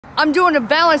I'm doing a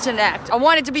balancing act. I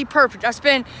want it to be perfect. I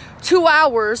spend 2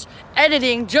 hours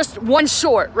editing just one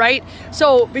short, right?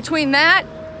 So between that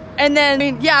and then, I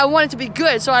mean, yeah, I want it to be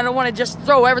good, so I don't want to just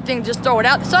throw everything, just throw it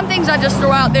out. Some things I just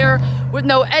throw out there with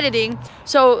no editing.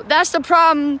 So that's the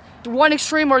problem, one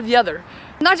extreme or the other.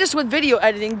 Not just with video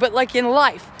editing, but like in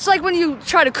life. It's like when you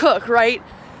try to cook, right?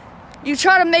 You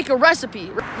try to make a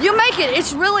recipe. You make it,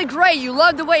 it's really great. You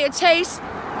love the way it tastes.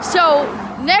 So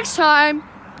next time,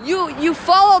 you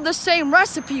follow the same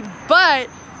recipe, but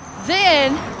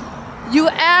then you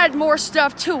add more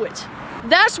stuff to it.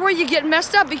 That's where you get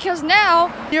messed up, because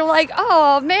now you're like,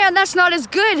 oh man, that's not as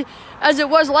good as it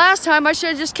was last time. I should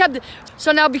have just kept it.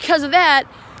 So now because of that,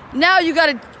 now you got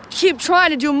to keep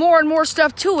trying to do more and more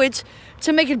stuff to it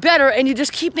to make it better, and you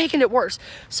just keep making it worse.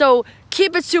 So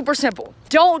keep it super simple.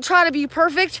 Don't try to be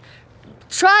perfect.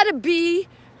 Try to be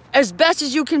as best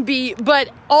as you can be, but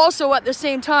also at the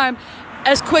same time,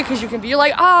 as quick as you can be. You're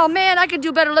like, oh man, I could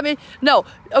do better. No,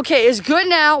 okay, it's good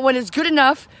now. When it's good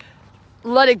enough,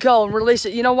 let it go and release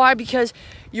it. You know why? Because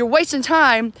you're wasting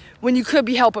time when you could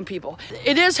be helping people.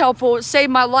 It is helpful. It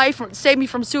saved my life, saved me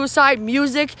from suicide,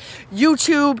 music,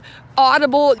 YouTube,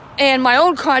 Audible, and my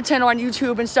own content on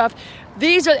YouTube and stuff.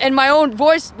 These are, and my own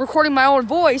voice, recording my own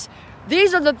voice.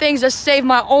 These are the things that saved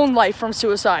my own life from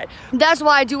suicide. That's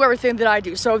why I do everything that I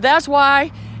do. So that's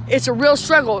why it's a real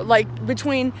struggle, like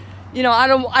between, you know, I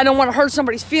don't want to hurt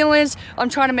somebody's feelings. I'm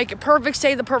trying to make it perfect,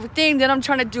 say the perfect thing. Then I'm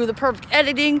trying to do the perfect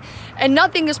editing, and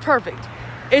nothing is perfect.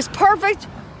 It's perfect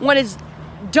when it's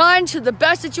done to the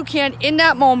best that you can in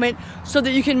that moment, so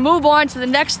that you can move on to the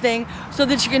next thing, so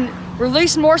that you can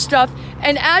release more stuff.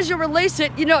 And as you release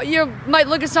it, you know, you might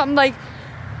look at something like,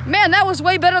 man, that was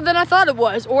way better than I thought it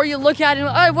was. Or you look at it and,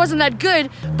 oh, it wasn't that good.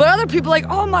 But other people are like,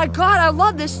 oh my God, I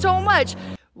love this so much.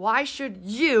 Why should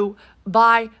you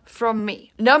buy from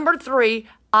me? Number 3,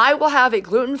 I will have a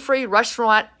gluten-free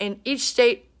restaurant in each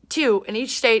state,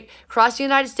 across the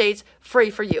United States, free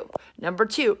for you. Number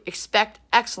 2, expect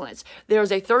excellence.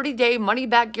 There's a 30-day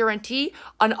money-back guarantee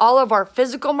on all of our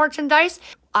physical merchandise.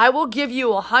 I will give you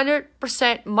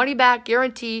 100% money-back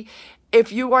guarantee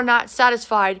if you are not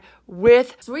satisfied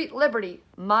with Sweet Liberty,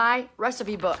 my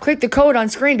recipe book. Click the code on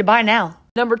screen to buy now.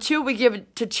 Number 2, we give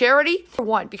it to charity.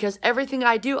 1, because everything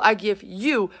I do, I give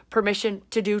you permission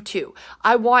to do too.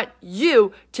 I want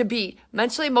you to be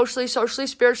mentally, emotionally, socially,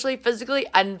 spiritually, physically,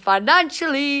 and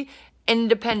financially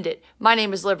independent. My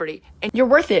name is Liberty, and you're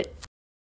worth it.